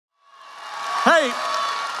Hey,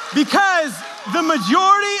 because the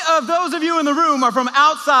majority of those of you in the room are from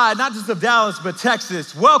outside, not just of Dallas, but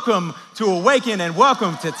Texas. Welcome to Awaken and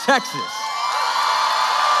welcome to Texas.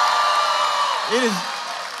 It is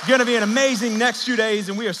gonna be an amazing next few days,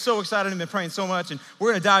 and we are so excited and been praying so much, and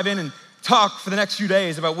we're gonna dive in and talk for the next few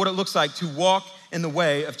days about what it looks like to walk in the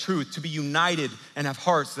way of truth, to be united and have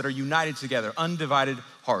hearts that are united together, undivided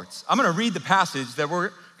hearts. I'm gonna read the passage that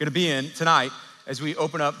we're gonna be in tonight as we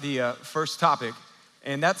open up the first topic,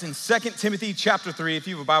 and that's in 2 Timothy chapter 3. If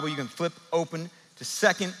you have a Bible, you can flip open to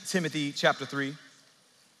 2 Timothy chapter 3.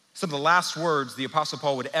 Some of the last words the Apostle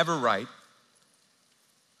Paul would ever write.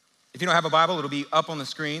 If you don't have a Bible, it'll be up on the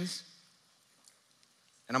screens,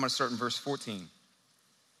 and I'm gonna start in verse 14.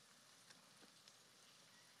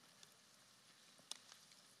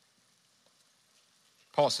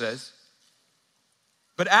 Paul says,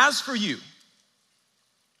 "But as for you,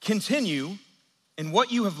 continue in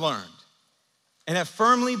what you have learned and have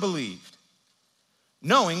firmly believed,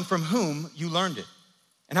 knowing from whom you learned it,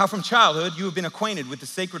 and how from childhood you have been acquainted with the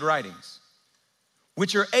sacred writings,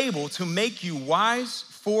 which are able to make you wise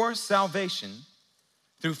for salvation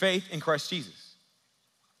through faith in Christ Jesus.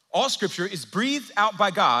 All scripture is breathed out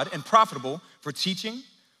by God and profitable for teaching,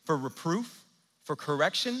 for reproof, for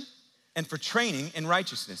correction, and for training in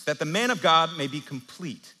righteousness, that the man of God may be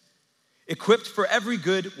complete, equipped for every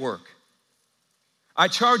good work. I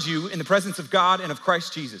charge you in the presence of God and of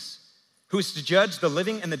Christ Jesus, who is to judge the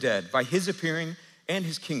living and the dead by his appearing and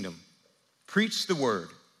his kingdom. Preach the word.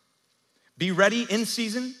 Be ready in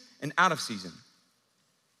season and out of season.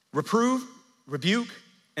 Reprove, rebuke,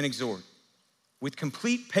 and exhort with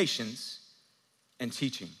complete patience and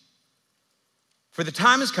teaching. For the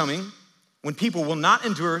time is coming when people will not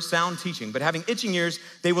endure sound teaching, but having itching ears,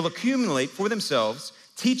 they will accumulate for themselves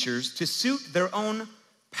teachers to suit their own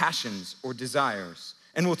passions or desires,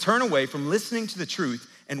 and will turn away from listening to the truth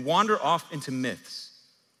and wander off into myths.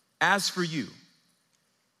 As for you,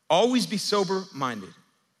 always be sober-minded,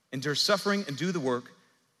 endure suffering, and do the work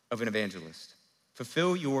of an evangelist.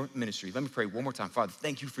 Fulfill your ministry." Let me pray one more time. Father,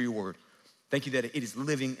 thank you for your word. Thank you that it is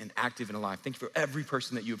living and active and alive. Thank you for every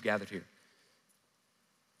person that you have gathered here.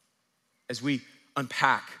 As we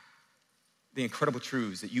unpack the incredible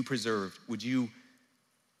truths that you preserved, would you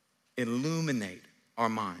illuminate our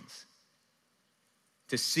minds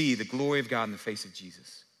to see the glory of God in the face of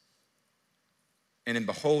Jesus, and in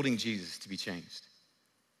beholding Jesus to be changed.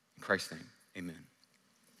 In Christ's name, amen.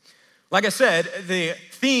 Like I said, the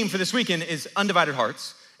theme for this weekend is undivided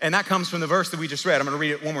hearts, and that comes from the verse that we just read. I'm gonna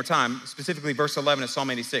read it one more time, specifically verse 11 of Psalm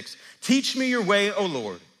 86. "Teach me your way, O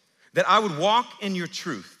Lord, that I would walk in your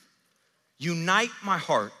truth. Unite my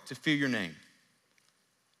heart to fear your name."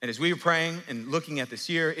 And as we were praying and looking at this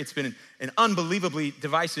year, it's been an unbelievably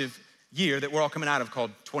divisive year that we're all coming out of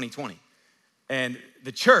called 2020. And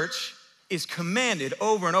the church is commanded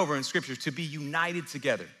over and over in scripture to be united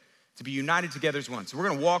together as one. So we're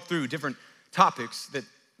gonna walk through different topics that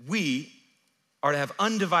we are to have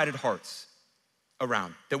undivided hearts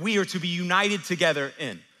around, that we are to be united together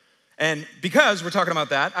in. And because we're talking about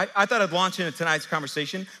that, I thought I'd launch into tonight's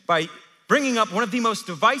conversation by bringing up one of the most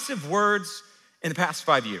divisive words in the past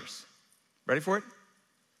 5 years. Ready for it?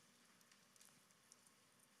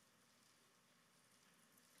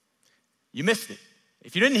 You missed it.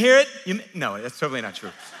 If you didn't hear it, no, that's totally not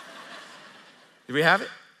true. Do we have it?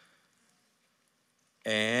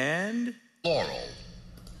 And Laurel.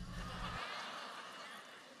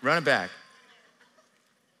 Run it back.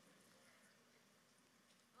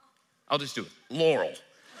 I'll just do it. Laurel.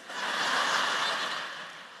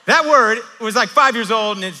 That word was like 5 years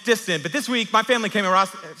old and it's distant, but this week my family came across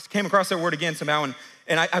that word again somehow,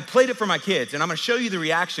 and I played it for my kids, and I'm gonna show you the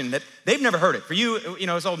reaction that they've never heard it. For you,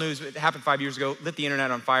 it's old news. It happened 5 years ago, lit the internet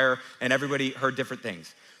on fire, and everybody heard different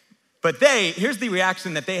things. But here's the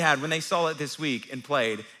reaction that they had when they saw it this week and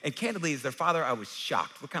played, and candidly, as their father, I was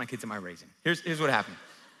shocked. What kind of kids am I raising? Here's what happened.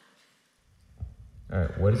 All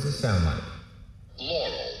right, what does this sound like?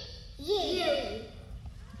 Laurel. You.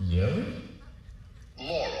 Yellow?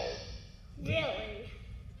 Laurel. Dylan.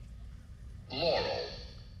 Laurel.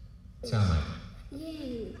 Sound like?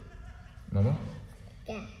 You. Mama?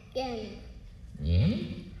 Dylan.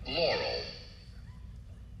 Yanny? Laurel.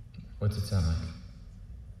 What's it sound like?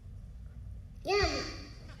 Yum.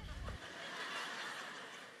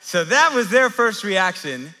 So that was their first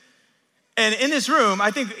reaction. And in this room, I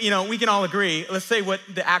think, we can all agree. Let's say what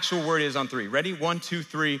the actual word is on 3. Ready? 1, 2,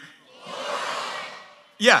 3.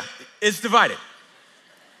 Yeah, it's divided.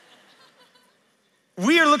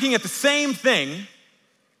 We are looking at the same thing,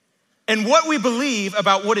 and what we believe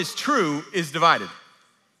about what is true is divided.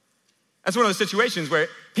 That's one of those situations where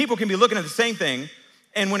people can be looking at the same thing,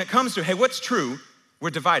 and when it comes to, hey, what's true, we're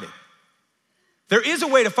divided. There is a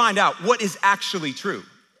way to find out what is actually true.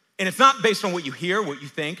 And it's not based on what you hear, what you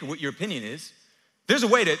think, or what your opinion is. There's a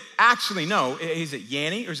way to actually know, is it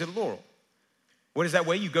Yanny or is it Laurel? What is that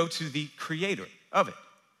way? You go to the creator of it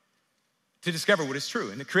to discover what is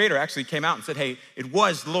true. And the creator actually came out and said, hey, it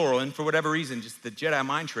was Laurel, and for whatever reason, just the Jedi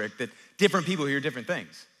mind trick that different people hear different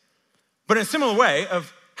things. But in a similar way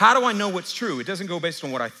of how do I know what's true? It doesn't go based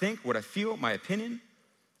on what I think, what I feel, my opinion.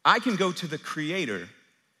 I can go to the creator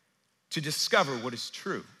to discover what is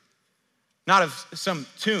true. Not of some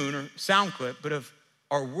tune or sound clip, but of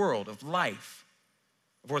our world, of life,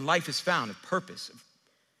 of where life is found, of purpose, of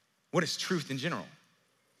what is truth in general.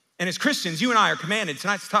 And as Christians, you and I are commanded,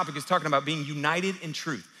 tonight's topic is talking about being united in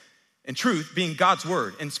truth, and truth being God's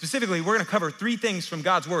word. And specifically, we're gonna cover 3 things from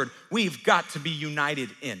God's word we've got to be united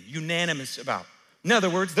in, unanimous about. In other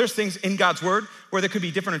words, there's things in God's word where there could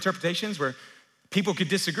be different interpretations, where people could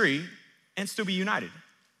disagree and still be united.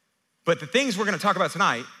 But the things we're gonna talk about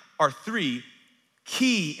tonight are 3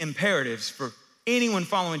 key imperatives for anyone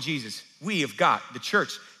following Jesus. We have got, the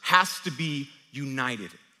church has to be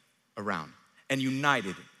united around and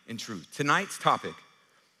united in truth. Tonight's topic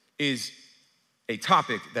is a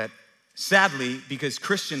topic that sadly, because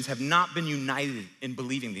Christians have not been united in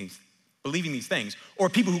believing these things, or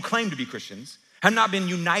people who claim to be Christians have not been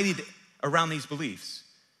united around these beliefs,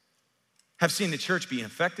 have seen the church be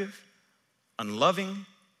ineffective, unloving,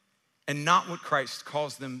 and not what Christ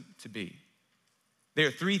calls them to be. There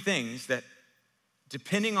are 3 things that,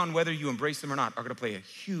 depending on whether you embrace them or not, are gonna play a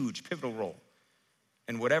huge pivotal role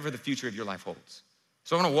in whatever the future of your life holds.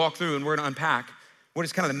 So I'm gonna walk through and we're gonna unpack what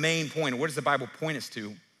is kind of the main point, or what does the Bible point us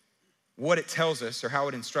to, what it tells us or how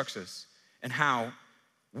it instructs us, and how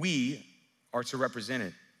we are to represent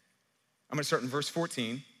it. I'm gonna start in verse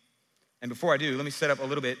 14. And before I do, let me set up a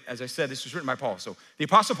little bit. As I said, this was written by Paul. So the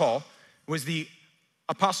Apostle Paul was the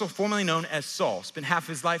apostle formerly known as Saul, spent half of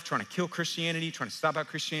his life trying to kill Christianity, trying to stop out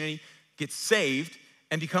Christianity, gets saved,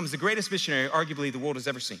 and becomes the greatest missionary arguably the world has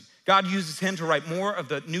ever seen. God uses him to write more of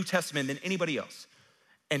the New Testament than anybody else.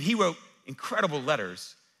 And he wrote incredible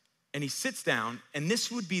letters, and he sits down, and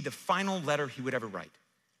this would be the final letter he would ever write.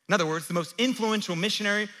 In other words, the most influential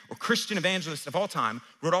missionary or Christian evangelist of all time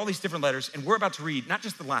wrote all these different letters, and we're about to read not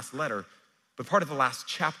just the last letter, but part of the last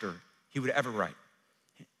chapter he would ever write.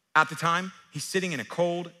 At the time, he's sitting in a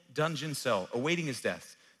cold dungeon cell, awaiting his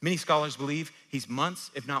death. Many scholars believe he's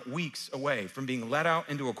months, if not weeks, away from being let out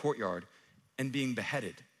into a courtyard and being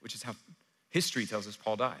beheaded, which is how history tells us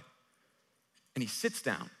Paul died. And he sits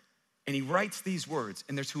down and he writes these words,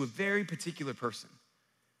 and they're to a very particular person.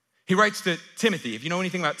 He writes to Timothy. If you know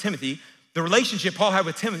anything about Timothy, the relationship Paul had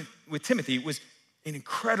with Timothy was an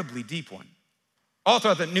incredibly deep one. All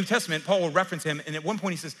throughout the New Testament, Paul will reference him, and at one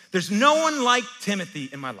point he says, there's no one like Timothy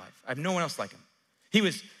in my life. I have no one else like him. He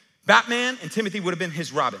was Batman, and Timothy would have been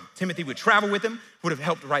his Robin. Timothy would travel with him, would have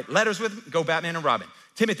helped write letters with him, go Batman and Robin.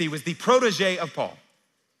 Timothy was the protege of Paul.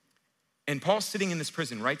 And Paul, sitting in this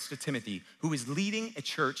prison, writes to Timothy, who is leading a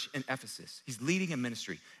church in Ephesus. He's leading a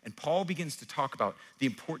ministry. And Paul begins to talk about the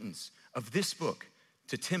importance of this book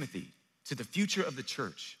to Timothy, to the future of the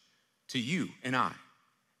church, to you and I.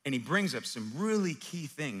 And he brings up some really key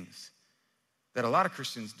things that a lot of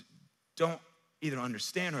Christians don't either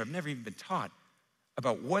understand or have never even been taught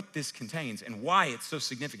about what this contains and why it's so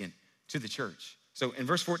significant to the church. So in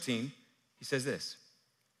verse 14, he says this,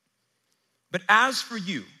 but as for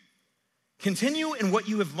you, continue in what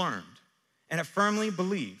you have learned and have firmly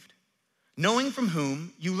believed, knowing from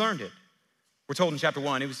whom you learned it. We're told in chapter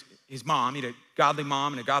 1, it was his mom. He had a godly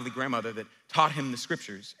mom and a godly grandmother that taught him the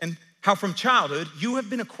scriptures, and how from childhood you have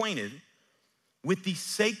been acquainted with the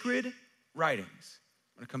sacred writings.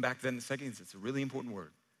 I'm gonna come back to that in a second, because it's a really important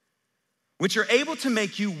word, which are able to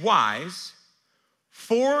make you wise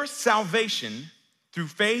for salvation through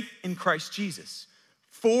faith in Christ Jesus.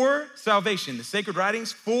 For salvation, the sacred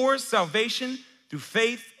writings, for salvation through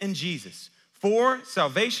faith in Jesus. For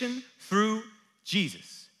salvation through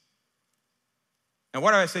Jesus. Now,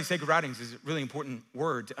 why do I say sacred writings is a really important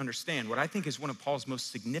word to understand? What I think is one of Paul's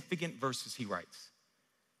most significant verses he writes.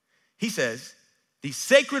 He says, these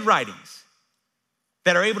sacred writings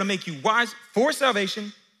that are able to make you wise for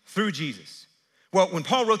salvation through Jesus. Well, when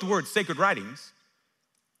Paul wrote the word sacred writings,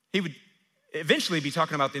 he would eventually be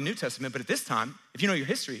talking about the New Testament, but at this time, if you know your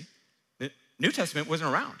history, the New Testament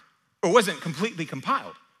wasn't around or wasn't completely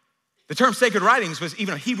compiled. The term sacred writings was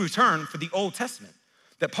even a Hebrew term for the Old Testament,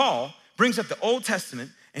 that Paul brings up the Old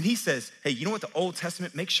Testament and he says, hey, you know what, the Old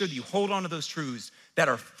Testament, make sure that you hold on to those truths that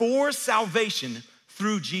are for salvation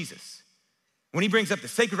through Jesus. When he brings up the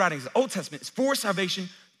sacred writings, the Old Testament is for salvation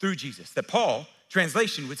through Jesus. That Paul,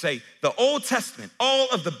 translation, would say the Old Testament, all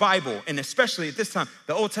of the Bible, and especially at this time,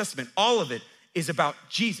 the Old Testament, all of it is about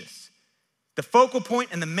Jesus. The focal point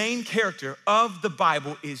and the main character of the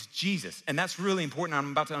Bible is Jesus. And that's really important.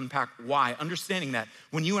 I'm about to unpack why. Understanding that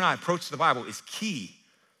when you and I approach the Bible is key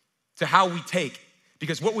to how we take,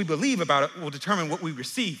 because what we believe about it will determine what we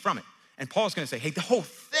receive from it. And Paul's gonna say, hey, the whole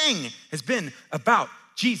thing has been about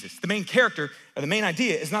Jesus. The main character or the main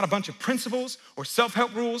idea is not a bunch of principles or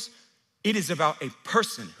self-help rules. It is about a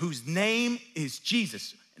person whose name is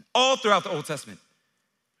Jesus. And all throughout the Old Testament,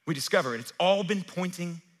 we discover it. It's all been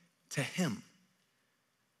pointing to him.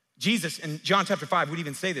 Jesus in John chapter 5 would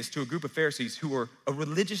even say this to a group of Pharisees who were a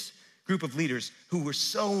religious group of leaders who were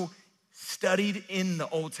so studied in the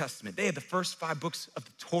Old Testament. They had the first 5 books of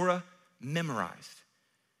the Torah memorized.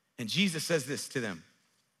 And Jesus says this to them: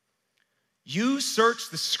 you search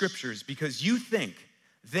the scriptures because you think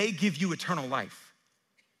they give you eternal life,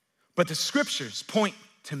 but the scriptures point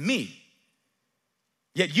to me.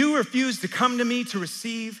 Yet you refuse to come to me to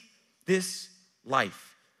receive this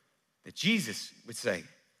life. That Jesus would say,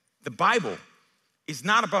 the Bible is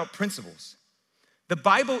not about principles. The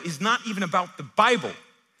Bible is not even about the Bible.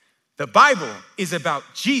 The Bible is about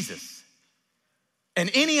Jesus. And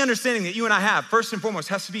any understanding that you and I have, first and foremost,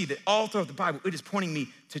 has to be that all throughout the Bible, it is pointing me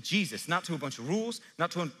to Jesus, not to a bunch of rules, not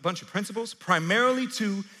to a bunch of principles, primarily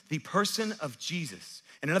to the person of Jesus.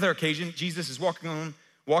 And another occasion, Jesus is walking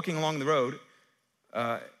along the road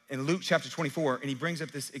in Luke chapter 24, and he brings up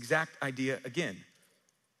this exact idea again,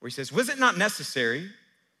 where he says, was it not necessary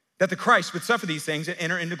that the Christ would suffer these things and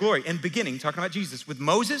enter into glory? And beginning, talking about Jesus, with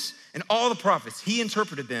Moses and all the prophets, he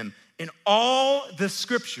interpreted them in all the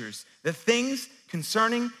scriptures, the things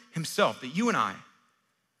concerning himself, that you and I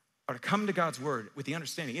are to come to God's word with the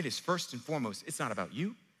understanding it is first and foremost, it's not about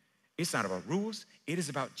you, it's not about rules, it is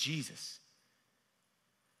about Jesus.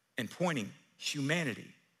 And pointing humanity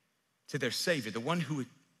to their Savior, the one who would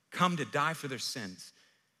come to die for their sins.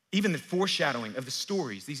 Even the foreshadowing of the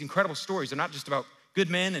stories, these incredible stories are not just about good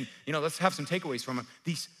men and, let's have some takeaways from them.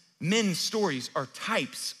 These men's stories are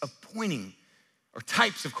types of pointing, or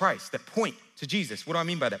types of Christ that point to Jesus. What do I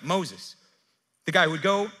mean by that? Moses, the guy who would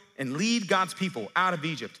go and lead God's people out of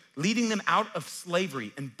Egypt, leading them out of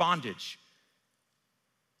slavery and bondage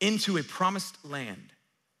into a promised land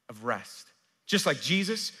of rest. Just like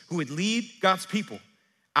Jesus, who would lead God's people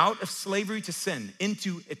out of slavery to sin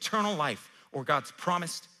into eternal life, or God's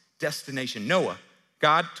promised destination. Noah,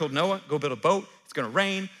 God told Noah, go build a boat. It's gonna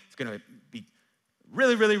rain. It's gonna be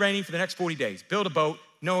really, really rainy for the next 40 days. Build a boat.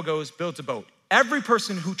 Noah goes, builds a boat. Every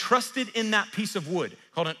person who trusted in that piece of wood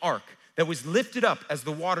called an ark that was lifted up as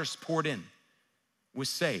the waters poured in was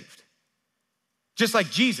saved. Just like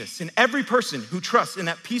Jesus, and every person who trusts in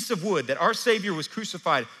that piece of wood that our Savior was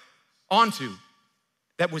crucified onto,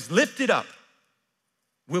 that was lifted up,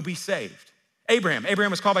 will be saved. Abraham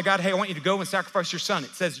was called by God, hey, I want you to go and sacrifice your son.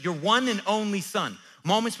 It says, your one and only son.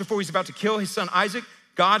 Moments before he's about to kill his son Isaac,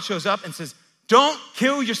 God shows up and says, don't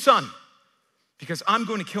kill your son because I'm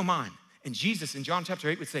going to kill mine. And Jesus in John chapter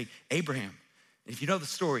 8 would say, Abraham, if you know the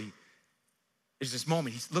story, there's this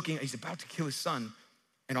moment, he's about to kill his son,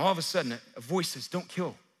 and all of a sudden a voice says, don't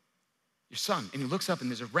kill your son. And he looks up and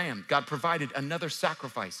there's a ram. God provided another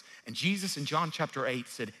sacrifice. And Jesus in John chapter 8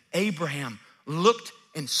 said, Abraham looked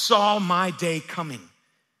and saw my day coming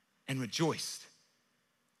and rejoiced.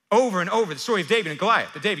 Over and over, the story of David and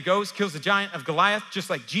Goliath. That David goes, kills the giant of Goliath, just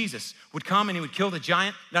like Jesus would come and he would kill the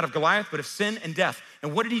giant, not of Goliath, but of sin and death.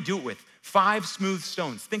 And what did he do it with? 5 smooth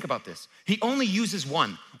stones. Think about this. He only uses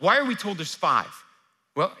 1. Why are we told there's 5?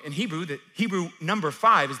 Well, in Hebrew, the Hebrew number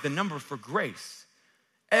 5 is the number for grace.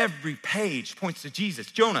 Every page points to Jesus.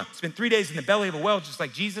 Jonah spent 3 days in the belly of a whale, just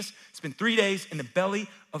like Jesus spent 3 days in the belly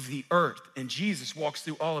of the earth. And Jesus walks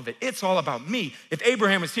through all of it. It's all about me. If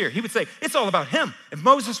Abraham was here, he would say, it's all about him. If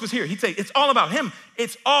Moses was here, he'd say, it's all about him.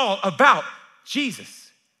 It's all about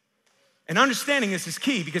Jesus. And understanding this is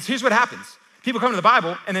key, because here's what happens. People come to the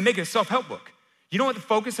Bible and they make it a self-help book. You know what the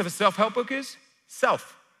focus of a self-help book is?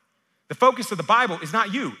 Self. The focus of the Bible is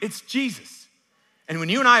not you, it's Jesus. And when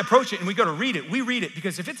you and I approach it and we go to read it, we read it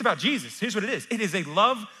because if it's about Jesus, here's what it is. It is a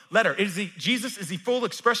love letter. Jesus is the full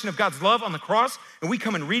expression of God's love on the cross, and we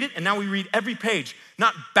come and read it, and now we read every page,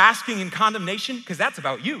 not basking in condemnation, because that's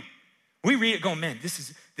about you. We read it going, man,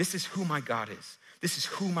 this is who my God is. This is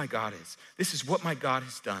who my God is. This is what my God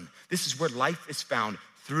has done. This is where life is found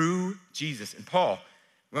through Jesus. And Paul,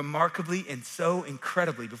 remarkably and so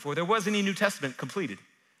incredibly, before there was any New Testament completed,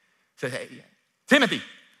 said, hey, Timothy,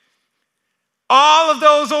 all of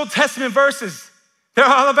those Old Testament verses, they're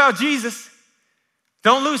all about Jesus.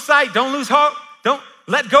 Don't lose sight, don't lose hope, don't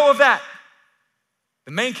let go of that.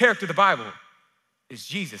 The main character of the Bible is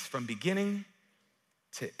Jesus from beginning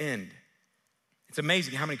to end. It's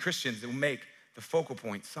amazing how many Christians will make the focal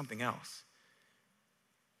point something else.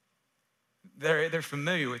 They're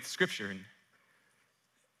familiar with Scripture, and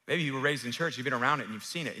maybe you were raised in church, you've been around it, and you've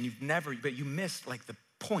seen it, and but you missed like the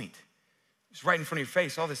point. It's right in front of your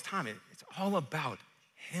face all this time. It's all about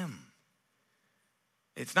him.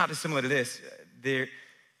 It's not dissimilar to this. There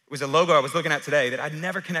was a logo I was looking at today that I'd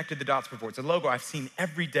never connected the dots before. It's a logo I've seen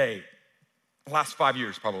every day, the last 5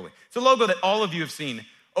 years probably. It's a logo that all of you have seen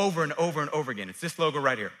over and over and over again. It's this logo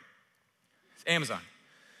right here. It's Amazon.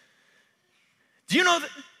 Do you know that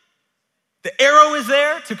the arrow is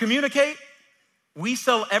there to communicate? We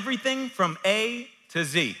sell everything from A to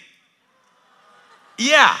Z.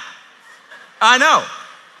 Yeah, I know.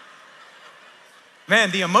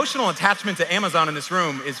 Man, the emotional attachment to Amazon in this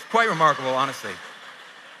room is quite remarkable, honestly.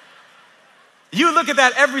 You look at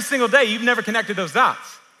that every single day, you've never connected those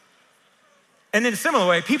dots. And in a similar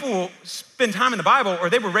way, people will spend time in the Bible, or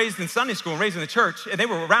they were raised in Sunday school and raised in the church, and they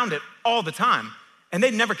were around it all the time, and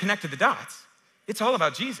they'd never connected the dots. It's all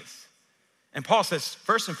about Jesus. And Paul says,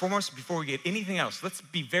 first and foremost, before we get anything else, let's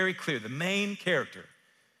be very clear. The main character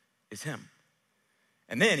is him.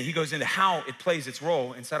 And then he goes into how it plays its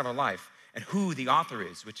role inside of our life and who the author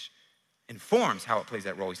is, which informs how it plays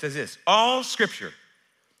that role. He says this, all Scripture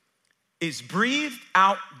is breathed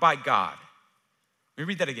out by God. Let me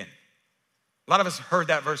read that again. A lot of us heard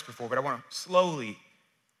that verse before, but I want to slowly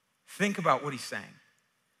think about what he's saying.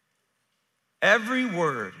 Every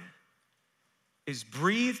word is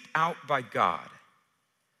breathed out by God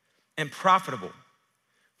and profitable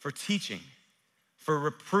for teaching, for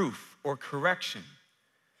reproof or correction,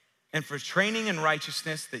 and for training in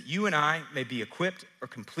righteousness, that you and I may be equipped or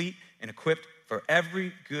complete and equipped for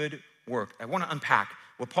every good work. I want to unpack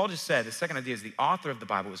what Paul just said. The second idea is the author of the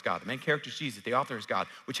Bible is God. The main character is Jesus, the author is God,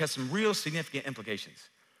 which has some real significant implications.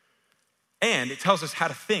 And it tells us how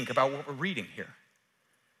to think about what we're reading here.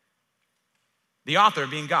 The author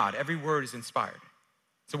being God, every word is inspired.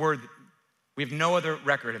 It's a word that we have no other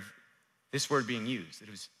record of this word being used. It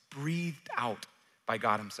was breathed out by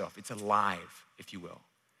God himself. It's alive, if you will.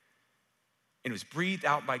 And it was breathed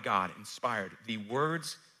out by God, inspired. The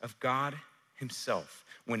words of God himself.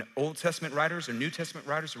 When Old Testament writers or New Testament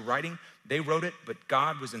writers were writing, they wrote it, but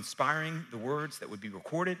God was inspiring the words that would be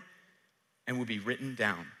recorded and would be written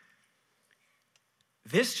down.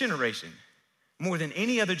 This generation, more than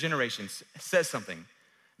any other generation, says something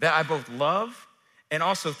that I both love and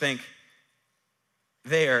also think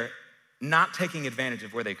they are not taking advantage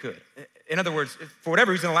of where they could. In other words, for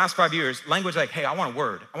whatever reason, in the last 5 years, language like, hey, I want a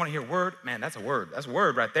word. I want to hear a word. Man, that's a word. That's a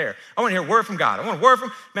word right there. I want to hear a word from God. I want a word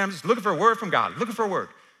from, man, I'm just looking for a word from God, looking for a word.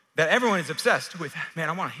 That everyone is obsessed with, man,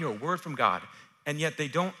 I want to hear a word from God. And yet they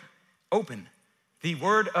don't open the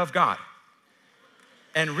word of God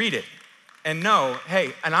and read it and know,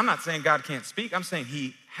 hey, and I'm not saying God can't speak. I'm saying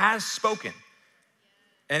he has spoken.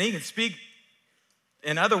 And he can speak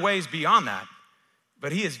in other ways beyond that.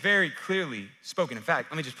 But he has very clearly spoken. In fact,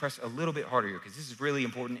 let me just press a little bit harder here because this is really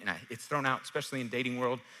important and it's thrown out, especially in dating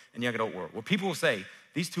world and young adult world, where people will say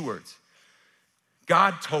these two words,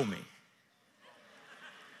 God told me.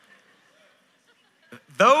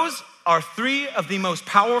 Those are three of the most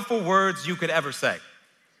powerful words you could ever say.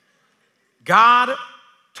 God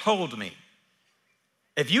told me.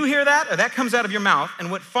 If you hear that or that comes out of your mouth and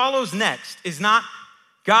what follows next is not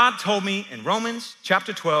God told me in Romans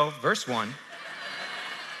chapter 12, verse 1,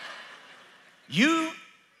 you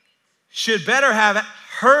should better have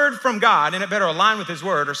heard from God and it better align with his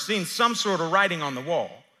word or seen some sort of writing on the wall.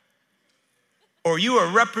 Or you are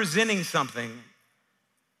representing something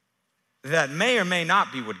that may or may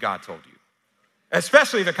not be what God told you,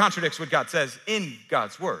 especially if it contradicts what God says in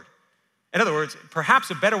God's word. In other words, perhaps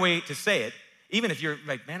a better way to say it, even if you're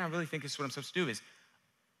like, man, I really think this is what I'm supposed to do, is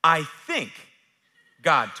I think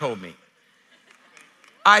God told me.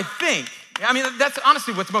 I think. I mean, that's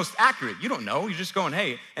honestly what's most accurate. You don't know. You're just going,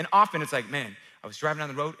 hey. And often it's like, man, I was driving down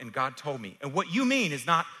the road and God told me. And what you mean is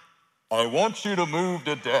not, I want you to move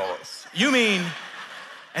to Dallas. You mean,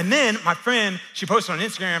 and then my friend, she posted on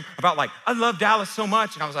Instagram about like, I love Dallas so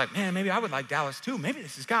much. And I was like, man, maybe I would like Dallas too. Maybe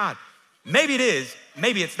this is God. Maybe it is.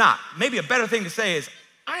 Maybe it's not. Maybe a better thing to say is,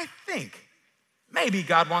 I think maybe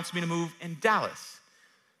God wants me to move in Dallas.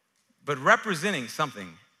 But representing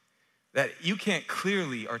something that you can't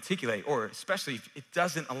clearly articulate, or especially if it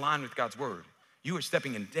doesn't align with God's word, you are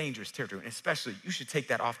stepping in dangerous territory. And especially, you should take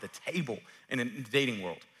that off the table in the dating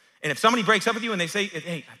world. And if somebody breaks up with you and they say,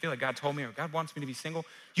 hey, I feel like God told me, or God wants me to be single,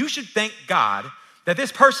 you should thank God that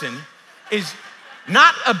this person is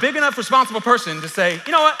Not a big enough responsible person to say,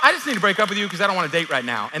 you know what, I just need to break up with you because I don't want to date right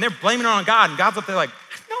now. And they're blaming it on God, and God's up there like,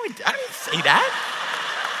 no, I didn't say that.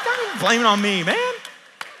 Don't blame it on me, man.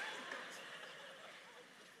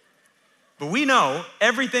 But we know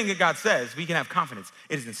everything that God says, we can have confidence.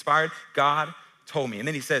 It is inspired. God told me. And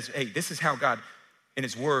then he says, hey, this is how God in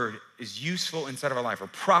his word is useful inside of our life or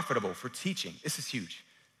profitable for teaching. This is huge.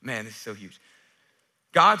 Man, this is so huge.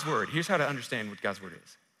 God's word, here's how to understand what God's word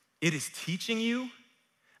is. It is teaching you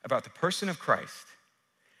about the person of Christ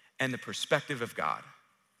and the perspective of God.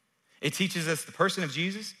 It teaches us the person of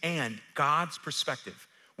Jesus and God's perspective,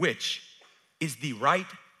 which is the right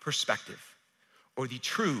perspective or the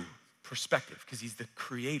true perspective because he's the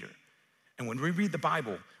creator. And when we read the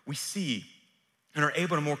Bible, we see and are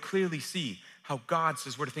able to more clearly see how God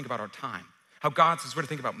says we're to think about our time, how God says we're to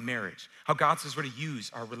think about marriage, how God says we're to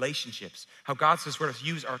use our relationships, how God says we're to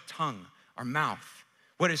use our tongue, our mouth,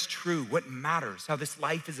 what is true, what matters, how this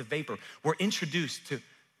life is a vapor. We're introduced to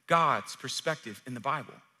God's perspective in the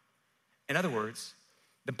Bible. In other words,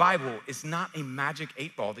 the Bible is not a magic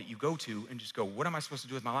 8-ball that you go to and just go, what am I supposed to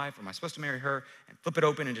do with my life? Am I supposed to marry her? And flip it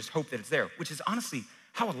open and just hope that it's there, which is honestly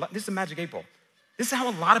this is a magic 8-ball. This is how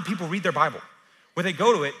a lot of people read their Bible, where they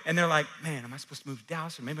go to it and they're like, man, am I supposed to move to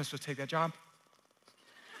Dallas or maybe I'm supposed to take that job?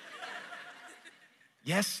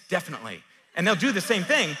 Yes, definitely. And they'll do the same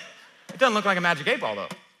thing. It doesn't look like a magic 8-ball though.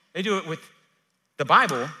 They do it with the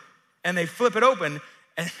Bible and they flip it open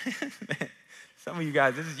and some of you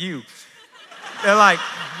guys, this is you. They're like,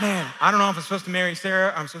 man, I don't know if I'm supposed to marry Sarah,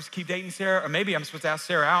 or I'm supposed to keep dating Sarah, or maybe I'm supposed to ask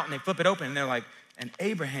Sarah out, and they flip it open and they're like, and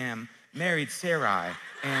Abraham married Sarai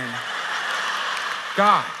and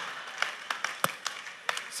God.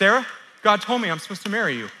 Sarah, God told me I'm supposed to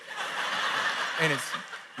marry you. And it's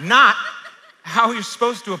not how you're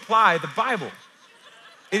supposed to apply the Bible.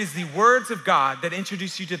 It is the words of God that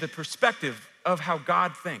introduce you to the perspective of how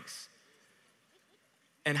God thinks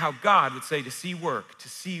and how God would say to see work, to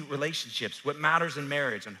see relationships, what matters in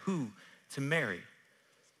marriage, and who to marry.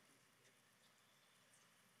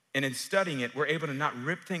 And in studying it, we're able to not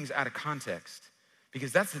rip things out of context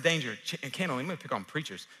because that's the danger. And Kendall, I'm gonna pick on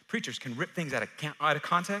preachers. Preachers can rip things out of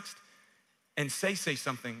context and say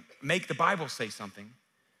something, make the Bible say something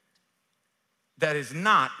that is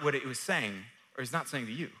not what it was saying or is not saying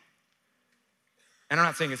to you. And I'm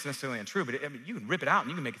not saying it's necessarily untrue, but you can rip it out and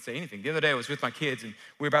you can make it say anything. The other day I was with my kids and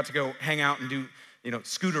we were about to go hang out and do,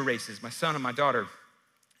 scooter races, my son and my daughter.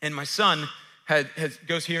 And my son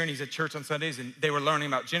goes here and he's at church on Sundays and they were learning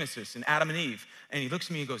about Genesis and Adam and Eve. And he looks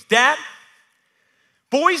at me and goes, Dad,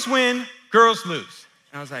 boys win, girls lose.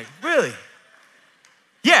 And I was like, really?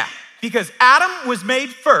 Yeah, because Adam was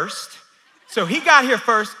made first, so he got here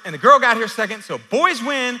first and the girl got here second, so boys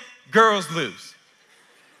win, girls lose.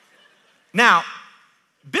 Now,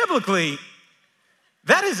 biblically,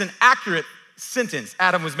 that is an accurate sentence,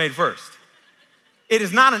 Adam was made first. It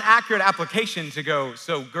is not an accurate application to go,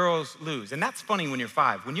 so girls lose. And that's funny when you're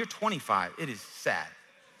 5. When you're 25, it is sad.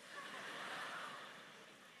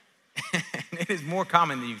 It is more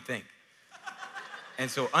common than you think. And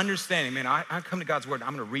so understanding, man, I come to God's word,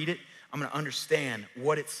 I'm gonna read it, I'm gonna understand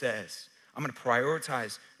what it says. I'm gonna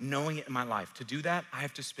prioritize knowing it in my life. To do that, I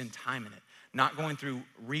have to spend time in it. Not going through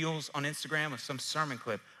reels on Instagram or some sermon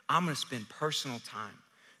clip. I'm gonna spend personal time.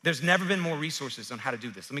 There's never been more resources on how to do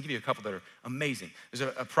this. Let me give you a couple that are amazing. There's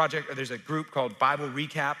a project, or there's a group called Bible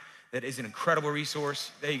Recap that is an incredible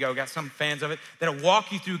resource. There you go, got some fans of it. That'll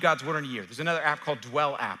walk you through God's word in a year. There's another app called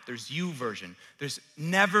Dwell app. There's YouVersion. There's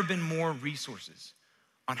never been more resources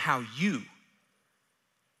on how you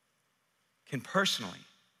can personally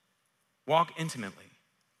walk intimately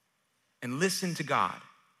and listen to God.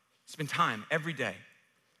 Spend time every day.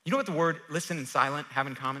 You know what the word listen and silent have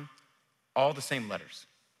in common? All the same letters.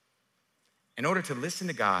 In order to listen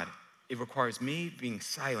to God, it requires me being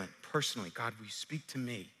silent personally. God, will you speak to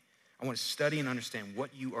me? I want to study and understand what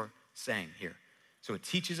you are saying here. So it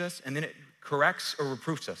teaches us and then it corrects or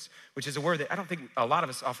reproofs us, which is a word that I don't think a lot of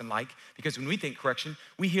us often like because when we think correction,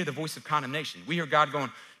 we hear the voice of condemnation. We hear God going,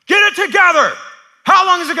 get it together. How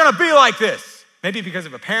long is it gonna be like this? Maybe because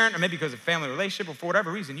of a parent or maybe because of a family relationship or for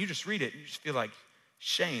whatever reason, you just read it and you just feel like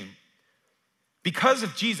shame. Because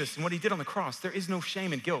of Jesus and what he did on the cross, there is no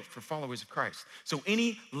shame and guilt for followers of Christ. So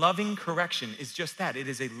any loving correction is just that. It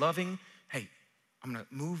is a loving, hey, I'm gonna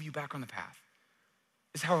move you back on the path.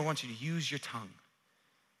 This is how I want you to use your tongue.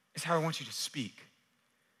 This is how I want you to speak.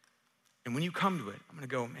 And when you come to it, I'm gonna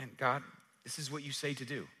go, man, God, this is what you say to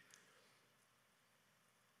do.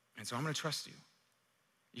 And so I'm gonna trust you.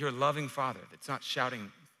 You're a loving father that's not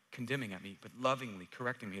shouting, condemning at me, but lovingly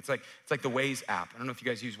correcting me. It's like the Waze app. I don't know if you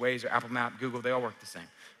guys use Waze or Apple Map, Google, they all work the same.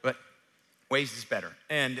 But Waze is better.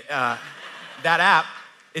 And that app,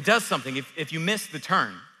 it does something. If you miss the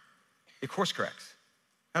turn, it course corrects.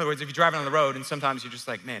 In other words, if you're driving on the road and sometimes you're just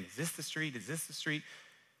like, man, is this the street? Is this the street?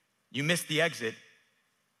 You miss the exit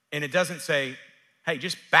and it doesn't say, hey,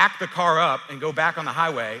 just back the car up and go back on the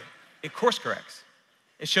highway. It course corrects.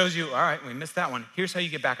 It shows you, all right, we missed that one. Here's how you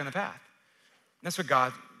get back on the path. And that's what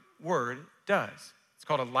God's word does. It's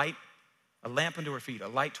called a lamp unto our feet, a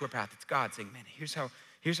light to our path. It's God saying, man, here's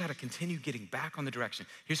how to continue getting back on the direction.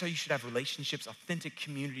 Here's how you should have relationships, authentic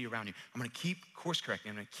community around you. I'm gonna keep course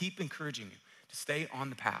correcting. I'm gonna keep encouraging you to stay on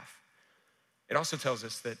the path. It also tells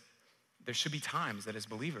us that there should be times that as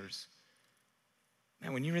believers,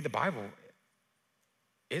 man, when you read the Bible,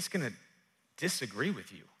 it's gonna disagree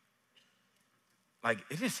with you. Like,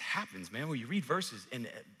 it just happens, man, where you read verses and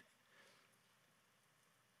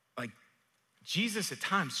like, Jesus at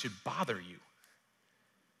times should bother you.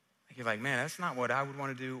 Like, you're like, man, that's not what I would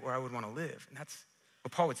want to do or I would want to live. And that's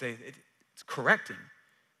what Paul would say, it's correcting,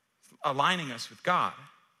 it's aligning us with God,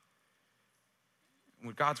 and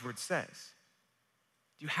what God's word says.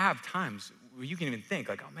 You have times where you can even think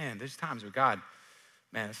like, oh man, there's times where God,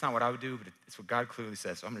 man, that's not what I would do, but it's what God clearly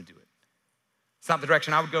says, so I'm gonna do it. It's not the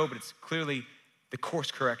direction I would go, but it's clearly the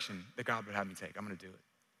course correction that God would have me take. I'm gonna do it.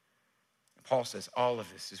 And Paul says all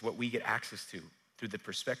of this is what we get access to through the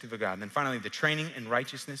perspective of God. And then finally, the training in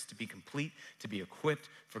righteousness to be complete, to be equipped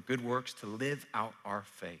for good works, to live out our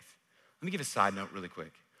faith. Let me give a side note really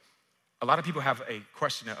quick. A lot of people have a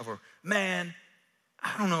question over, man,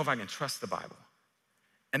 I don't know if I can trust the Bible.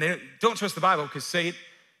 And they don't trust the Bible because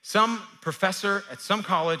some professor at some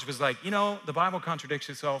college was like, the Bible contradicts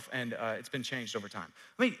itself and it's been changed over time.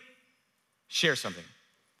 Let me share something.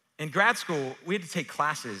 In grad school, we had to take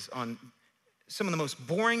classes on some of the most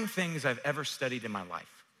boring things I've ever studied in my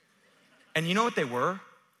life. And you know what they were?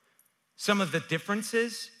 Some of the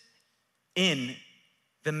differences in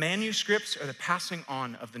the manuscripts or the passing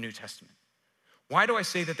on of the New Testament. Why do I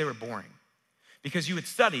say that they were boring? Because you would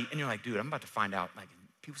study and you're like, dude, I'm about to find out. Like,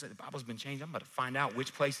 people say the Bible's been changed. I'm about to find out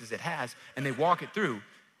which places it has, and they walk it through.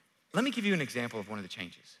 Let me give you an example of one of the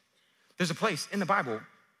changes. There's a place in the Bible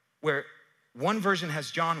where one version has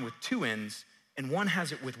John with 2 N's and one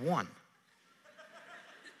has it with 1.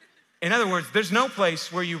 In other words, there's no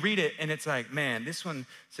place where you read it and it's like, man, this one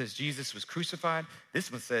says Jesus was crucified.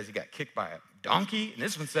 This one says he got kicked by a donkey. And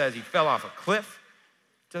this one says he fell off a cliff.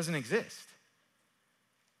 It doesn't exist.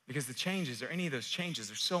 Because the changes, or any of those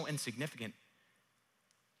changes, are so insignificant.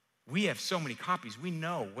 We have so many copies. We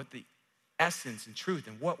know what the essence and truth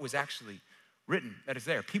and what was actually written that is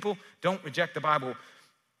there. People don't reject the Bible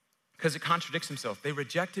because it contradicts themselves. They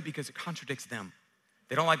reject it because it contradicts them.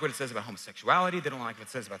 They don't like what it says about homosexuality. They don't like what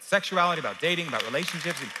it says about sexuality, about dating, about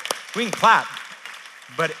relationships. And we can clap,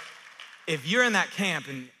 but if you're in that camp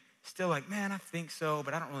and still like, man, I think so,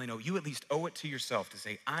 but I don't really know, you at least owe it to yourself to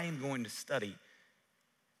say, I am going to study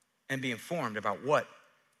and be informed about what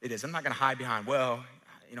it is. I'm not gonna hide behind, I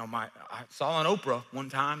saw on Oprah one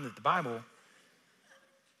time that the Bible,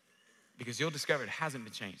 because you'll discover it hasn't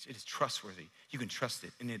been changed. It is trustworthy. You can trust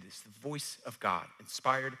it, and it is the voice of God,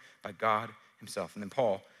 inspired by God himself. And then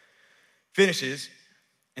Paul finishes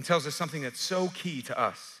and tells us something that's so key to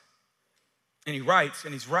us. And he writes,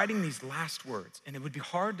 and he's writing these last words, and it would be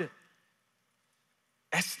hard to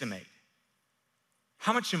estimate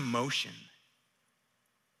how much emotion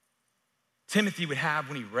Timothy would have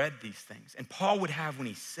when he read these things, and Paul would have when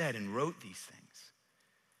he said and wrote these things.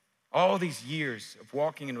 All these years of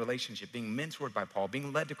walking in relationship, being mentored by Paul,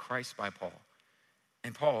 being led to Christ by Paul.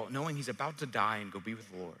 And Paul, knowing he's about to die and go be with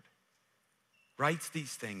the Lord, writes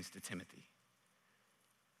these things to Timothy.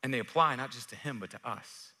 And they apply not just to him, but to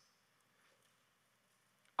us.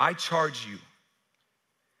 I charge you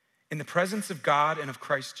in the presence of God and of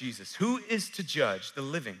Christ Jesus, who is to judge the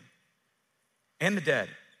living and the dead,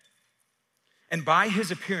 and by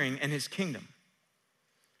his appearing and his kingdom,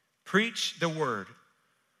 preach the word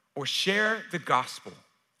or share the gospel.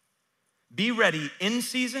 Be ready in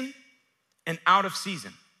season and out of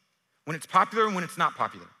season, when it's popular and when it's not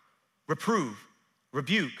popular. Reprove,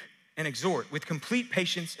 rebuke, and exhort with complete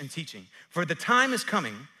patience and teaching. For the time is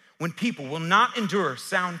coming when people will not endure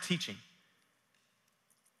sound teaching.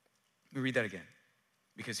 Let me read that again,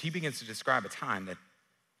 because he begins to describe a time that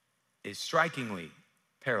is strikingly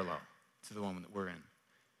parallel to the one that we're in.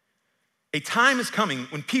 A time is coming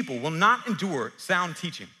when people will not endure sound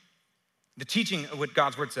teaching, the teaching of what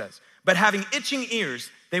God's word says, but having itching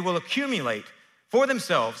ears, they will accumulate for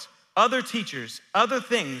themselves other teachers, other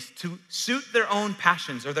things to suit their own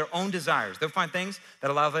passions or their own desires. They'll find things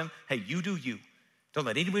that allow them, hey, you do you. Don't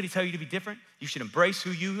let anybody tell you to be different. You should embrace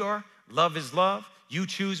who you are. Love is love. You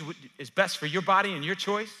choose what is best for your body and your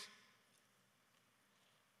choice,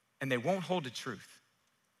 and they won't hold to truth.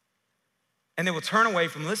 And they will turn away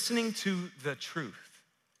from listening to the truth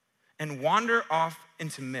and wander off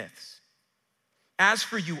into myths. As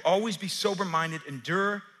for you, always be sober-minded,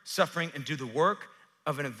 endure suffering, and do the work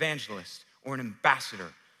of an evangelist or an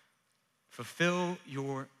ambassador. Fulfill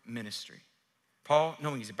your ministry. Paul,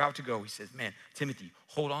 knowing he's about to go, he says, man, Timothy,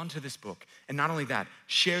 hold on to this book. And not only that,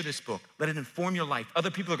 share this book. Let it inform your life. Other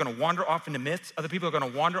people are gonna wander off into myths. Other people are gonna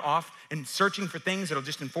wander off and searching for things that'll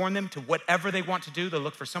just inform them to whatever they want to do. They'll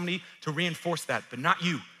look for somebody to reinforce that, but not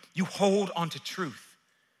you. You hold on to truth.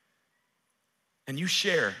 And you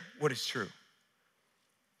share what is true.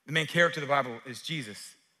 The main character of the Bible is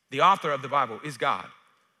Jesus. The author of the Bible is God.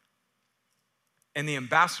 And the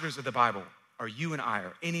ambassadors of the Bible are you and I,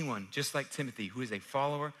 or anyone just like Timothy who is a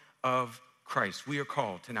follower of Christ. We are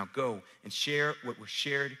called to now go and share what was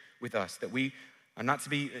shared with us, that we are not to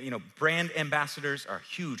be, brand ambassadors are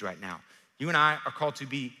huge right now. You and I are called to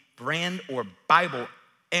be brand or Bible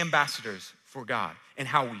ambassadors for God and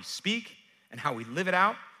how we speak and how we live it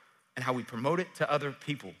out and how we promote it to other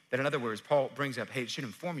people. That in other words, Paul brings up, hey, it should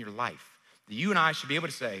inform your life. That you and I should be able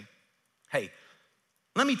to say, hey,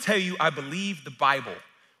 let me tell you I believe the Bible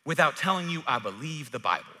without telling you I believe the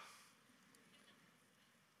Bible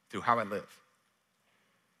through how I live.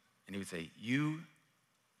 And he would say, you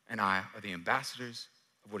and I are the ambassadors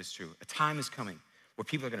of what is true. A time is coming where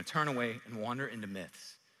people are gonna turn away and wander into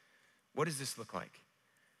myths. What does this look like?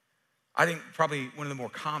 I think probably one of the more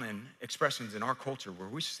common expressions in our culture where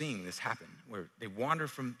we're seeing this happen, where they wander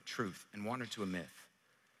from truth and wander to a myth,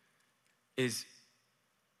 is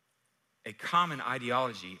a common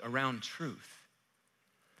ideology around truth.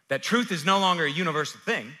 That truth is no longer a universal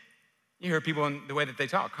thing. You hear people in the way that they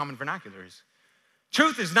talk, common vernaculars.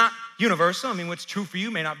 Truth is not universal. I mean, what's true for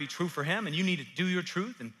you may not be true for him, and you need to do your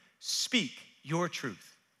truth and speak your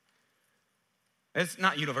truth. It's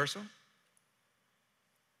not universal.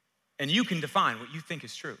 And you can define what you think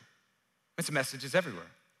is true. It's a message that's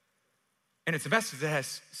everywhere. And it's a message that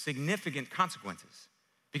has significant consequences.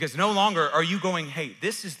 Because no longer are you going, hey,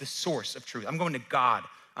 this is the source of truth. I'm going to God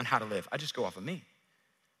on how to live. I just go off of me.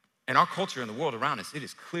 And our culture and the world around us, it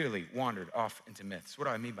has clearly wandered off into myths. What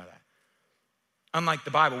do I mean by that? Unlike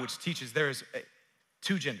the Bible, which teaches there is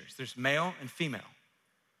two genders. There's male and female.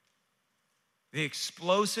 The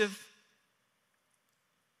explosive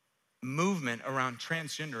movement around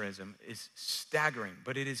transgenderism is staggering,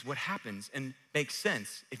 but it is what happens and makes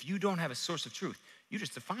sense. If you don't have a source of truth, you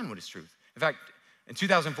just define what is truth. In fact, in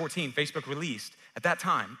 2014, Facebook released, at that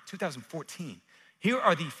time, 2014, here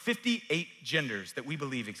are the 58 genders that we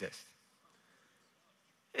believe exist.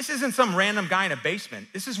 This isn't some random guy in a basement.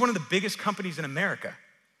 This is one of the biggest companies in America.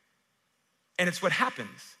 And it's what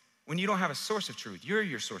happens when you don't have a source of truth. You're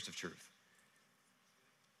your source of truth.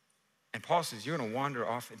 And Paul says you're gonna wander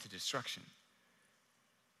off into destruction.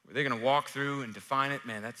 Where they're gonna walk through and define it.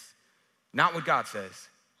 Man, that's not what God says.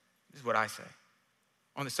 This is what I say.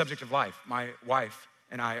 On the subject of life, my wife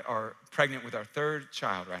and I are pregnant with our third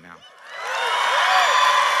child right now.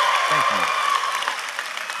 Thank you.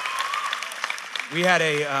 We had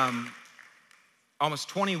a almost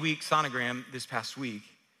 20-week sonogram this past week,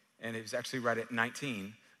 and it was actually right at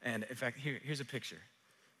 19. And in fact, here's a picture.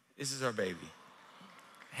 This is our baby.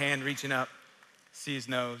 Hand reaching up, see his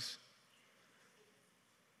nose.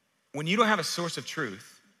 When you don't have a source of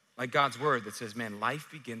truth, like God's word that says, man, life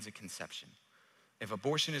begins at conception. If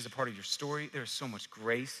abortion is a part of your story, there is so much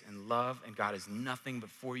grace and love, and God is nothing but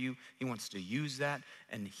for you. He wants to use that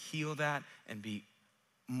and heal that and be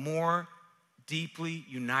more deeply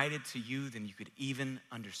united to you than you could even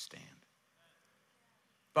understand.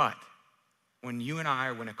 But when you and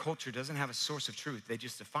I, when a culture doesn't have a source of truth, they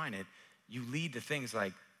just define it, you lead to things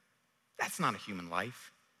like, that's not a human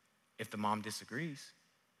life if the mom disagrees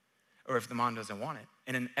or if the mom doesn't want it.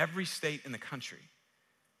 And in every state in the country,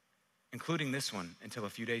 including this one until a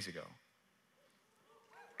few days ago.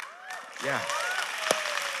 Yeah.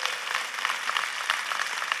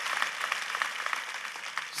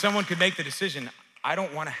 Someone could make the decision, I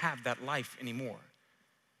don't want to have that life anymore,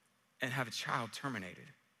 and have a child terminated.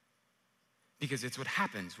 Because it's what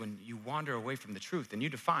happens when you wander away from the truth and you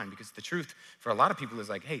define, because the truth for a lot of people is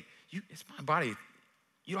like, hey, it's my body.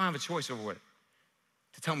 You don't have a choice over what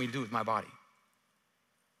to tell me to do with my body,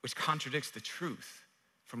 which contradicts the truth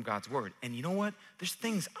from God's word. And you know what? There's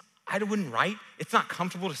things I wouldn't write. It's not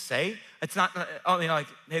comfortable to say. It's not like,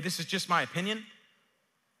 hey, this is just my opinion.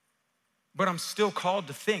 But I'm still called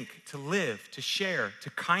to think, to live, to share, to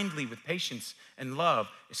kindly with patience and love,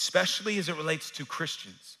 especially as it relates to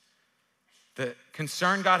Christians. The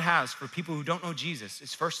concern God has for people who don't know Jesus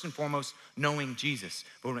is first and foremost knowing Jesus.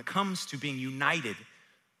 But when it comes to being united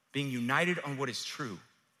on what is true,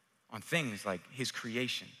 on things like his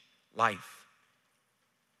creation, life,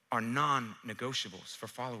 are non-negotiables for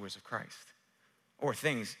followers of Christ. Or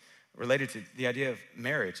things related to the idea of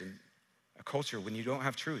marriage and a culture when you don't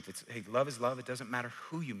have truth. It's, hey, love is love. It doesn't matter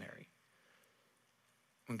who you marry.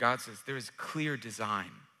 When God says there is clear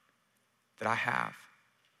design that I have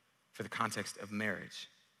for the context of marriage.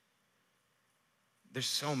 There's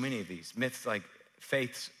so many of these myths, like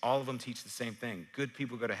faiths, all of them teach the same thing. Good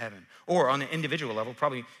people go to heaven. Or on an individual level,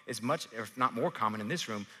 probably as much, if not more common in this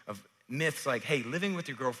room, of myths like, hey, living with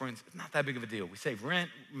your girlfriends is not that big of a deal. We save rent,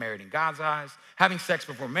 married in God's eyes, having sex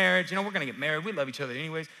before marriage, we're gonna get married, we love each other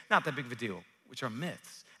anyways, not that big of a deal, which are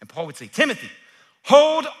myths. And Paul would say, Timothy,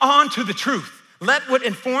 hold on to the truth. Let what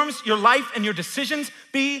informs your life and your decisions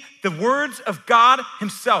be the words of God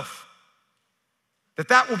himself.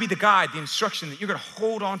 That will be the guide, the instruction that you're gonna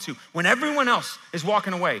hold on to when everyone else is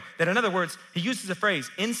walking away. That in other words, he uses the phrase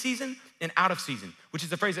in season and out of season, which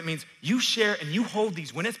is a phrase that means you share and you hold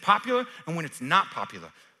these when it's popular and when it's not popular.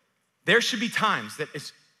 There should be times that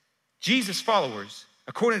as Jesus followers,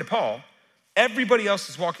 according to Paul, everybody else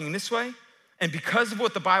is walking this way, and because of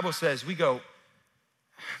what the Bible says, we go,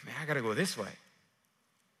 man, I gotta go this way.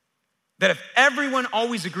 That if everyone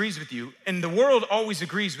always agrees with you and the world always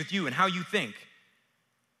agrees with you and how you think,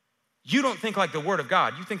 you don't think like the word of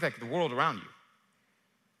God, you think like the world around you.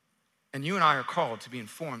 And you and I are called to be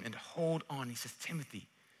informed and to hold on. He says, Timothy,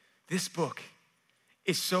 this book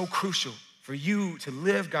is so crucial for you to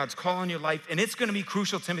live God's call on your life. And it's gonna be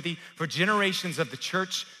crucial, Timothy, for generations of the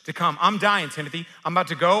church to come. I'm dying, Timothy. I'm about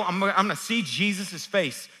to go. I'm gonna see Jesus'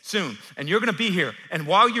 face soon. And you're gonna be here. And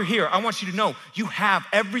while you're here, I want you to know you have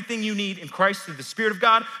everything you need in Christ through the Spirit of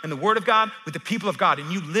God and the Word of God with the people of God.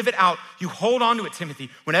 And you live it out. You hold on to it, Timothy.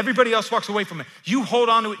 When everybody else walks away from it, you hold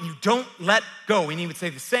on to it and you don't let go. And he would say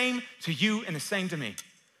the same to you and the same to me.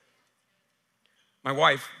 My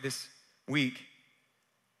wife this week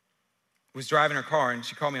was driving her car and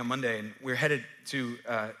she called me on Monday and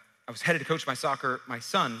I was headed to coach my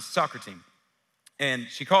son's soccer team. And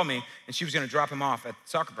she called me and she was gonna drop him off at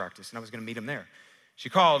soccer practice and I was gonna meet him there. She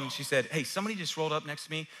called and she said, hey, somebody just rolled up next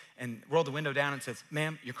to me and rolled the window down and said,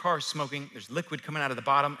 ma'am, your car is smoking. There's liquid coming out of the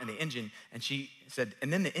bottom and the engine. And she said,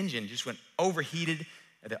 and then the engine just went overheated.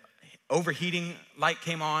 The overheating light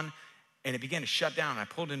came on and it began to shut down and I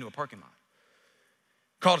pulled into a parking lot.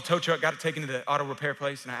 Called a tow truck, got it taken to the auto repair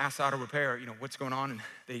place, and I asked the auto repair, what's going on? And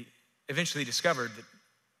they eventually discovered that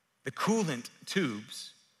the coolant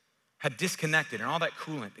tubes had disconnected, and all that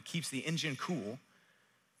coolant that keeps the engine cool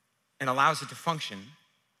and allows it to function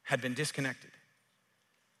had been disconnected.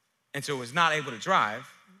 And so it was not able to drive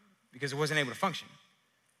because it wasn't able to function,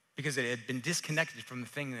 because it had been disconnected from the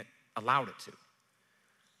thing that allowed it to.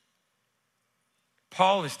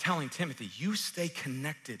 Paul is telling Timothy, you stay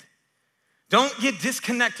connected. Don't get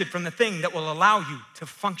disconnected from the thing that will allow you to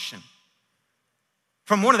function.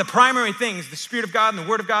 From one of the primary things, the Spirit of God and the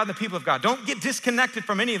Word of God and the people of God. Don't get disconnected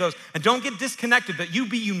from any of those. And don't get disconnected, but you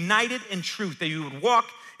be united in truth, that you would walk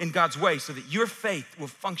in God's way so that your faith will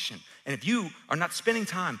function. And if you are not spending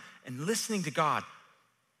time and listening to God,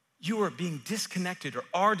 you are being disconnected or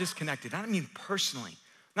are disconnected. I don't mean personally.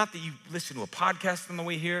 Not that you listen to a podcast on the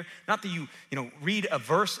way here. Not that you read a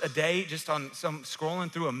verse a day just on some scrolling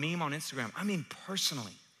through a meme on Instagram. I mean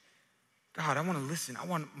personally. God, I want to listen. I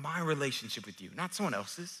want my relationship with you, not someone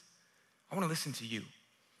else's. I want to listen to you.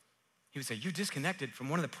 He would say, you're disconnected from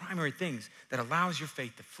one of the primary things that allows your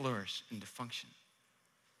faith to flourish and to function.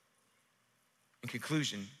 In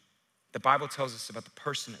conclusion, the Bible tells us about the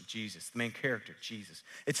person of Jesus, the main character, Jesus.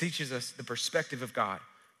 It teaches us the perspective of God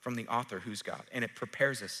from the author who's God, and it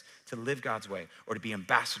prepares us to live God's way or to be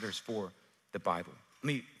ambassadors for the Bible. Let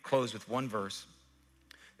me close with one verse.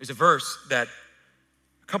 There's a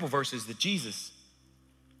couple verses that Jesus,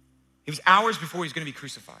 he was hours before he's gonna be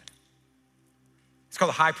crucified. It's called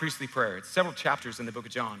the high priestly prayer. It's several chapters in the book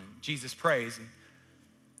of John, and Jesus prays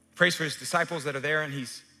for his disciples that are there, and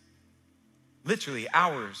he's literally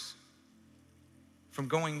hours from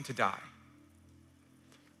going to die.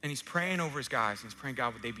 And he's praying over his guys, and he's praying,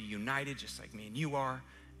 God, would they be united just like me and you are?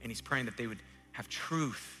 And he's praying that they would have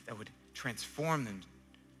truth that would transform them.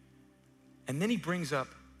 And then he brings up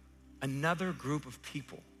another group of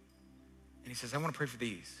people. And he says, I want to pray for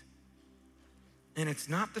these. And it's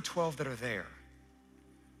not the 12 that are there.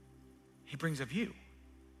 He brings up you.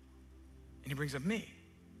 And he brings up me.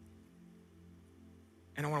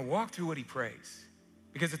 And I want to walk through what he prays,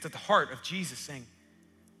 because it's at the heart of Jesus saying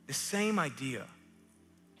the same idea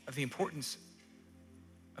of the importance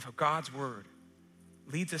of how God's word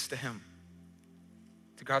leads us to him,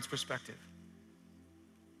 to God's perspective.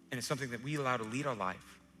 And it's something that we allow to lead our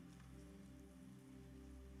life.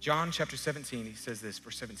 John chapter 17, he says this,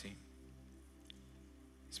 verse 17.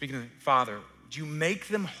 Speaking of the Father, would you make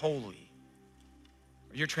them holy?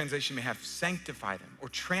 Or your translation may have sanctify them or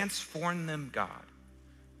transform them, God,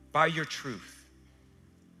 by your truth.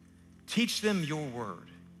 Teach them your word,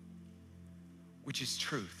 which is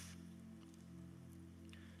truth.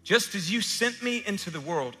 Just as you sent me into the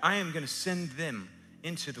world, I am going to send them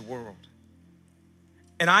into the world.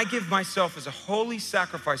 And I give myself as a holy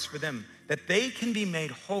sacrifice for them, that they can be made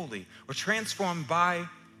holy or transformed by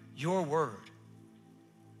your word.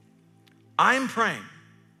 I'm praying.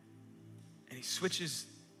 And he switches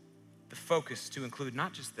the focus to include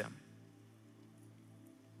not just them.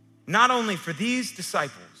 Not only for these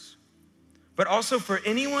disciples, but also for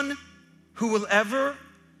anyone who will ever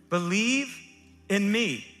believe in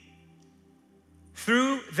me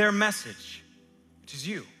through their message, which is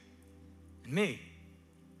you and me.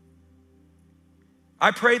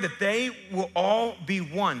 I pray that they will all be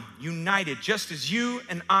one, united, just as you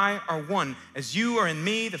and I are one, as you are in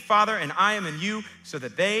me, the Father, and I am in you, so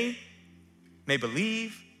that they may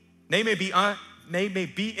believe, they may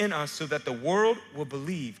be in us, so that the world will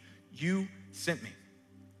believe you sent me.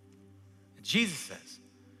 And Jesus says,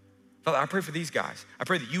 Father, I pray for these guys. I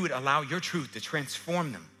pray that you would allow your truth to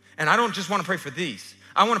transform them. And I don't just want to pray for these.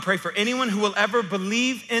 I want to pray for anyone who will ever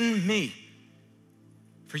believe in me,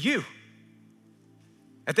 for you.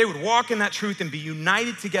 That they would walk in that truth and be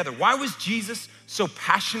united together. Why was Jesus so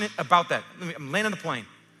passionate about that? I'm landing the plane.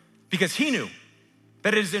 Because he knew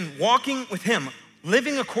that it is in walking with him,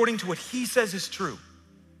 living according to what he says is true,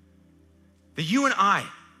 that you and I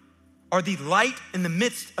are the light in the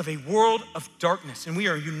midst of a world of darkness. And we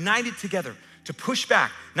are united together to push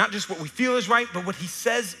back, not just what we feel is right, but what he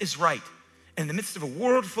says is right. And in the midst of a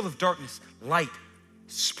world full of darkness, light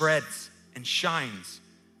spreads and shines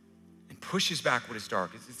and pushes back what is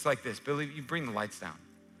dark. It's like this. Billy, you bring the lights down.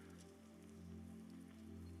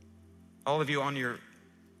 All of you on your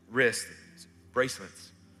wrist,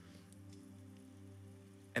 bracelets.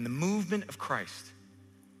 And the movement of Christ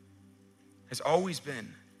has always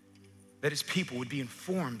been that his people would be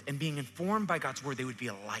informed, and being informed by God's word, they would be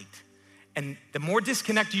a light. And the more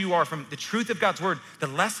disconnected you are from the truth of God's word, the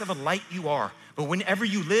less of a light you are. But whenever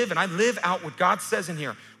you live, and I live out what God says in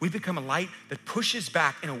here, we become a light that pushes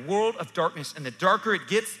back in a world of darkness. And the darker it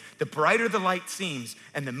gets, the brighter the light seems.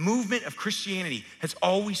 And the movement of Christianity has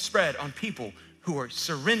always spread on people who are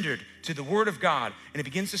surrendered to the word of God. And it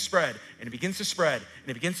begins to spread, and it begins to spread, and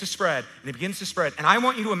it begins to spread, and it begins to spread. And I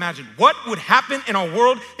want you to imagine what would happen in our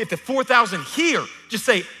world if the 4,000 here just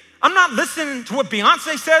say, I'm not listening to what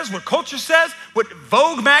Beyonce says, what culture says, what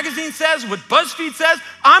Vogue magazine says, what BuzzFeed says.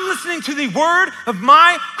 I'm listening to the word of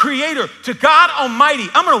my creator, to God Almighty.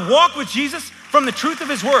 I'm gonna walk with Jesus from the truth of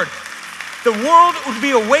his word. The world would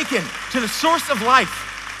be awakened to the source of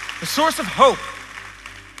life, the source of hope,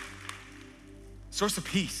 source of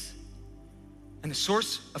peace, and the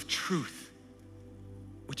source of truth,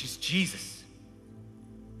 which is Jesus.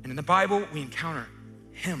 And in the Bible, we encounter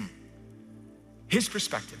him, his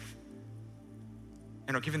perspective,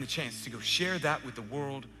 and are given the chance to go share that with the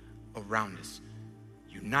world around us,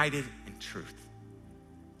 united in truth.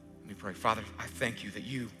 Let me pray. Father, I thank you that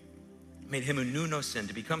you made him who knew no sin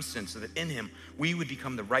to become sin, so that in him we would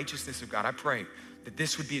become the righteousness of God. I pray that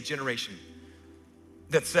this would be a generation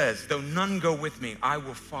that says, though none go with me, I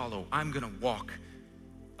will follow. I'm gonna walk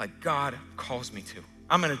like God calls me to.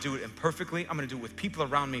 I'm gonna do it imperfectly. I'm gonna do it with people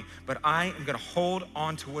around me, but I am gonna hold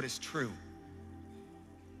on to what is true.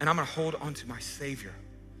 And I'm gonna hold on to my Savior.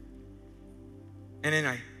 And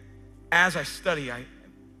then as I study, I'm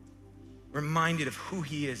reminded of who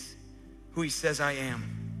he is, who he says I am,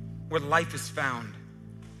 where life is found.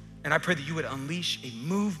 And I pray that you would unleash a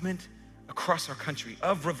movement across our country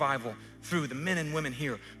of revival through the men and women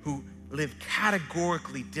here who live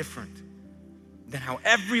categorically different than how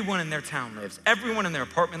everyone in their town lives, everyone in their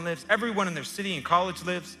apartment lives, everyone in their city and college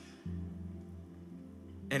lives.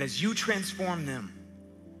 And as you transform them,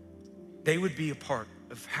 they would be a part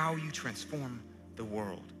of how you transform the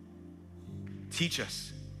world. Teach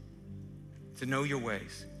us to know your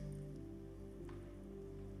ways,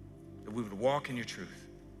 that we would walk in your truth.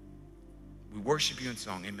 We worship you in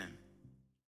song, amen.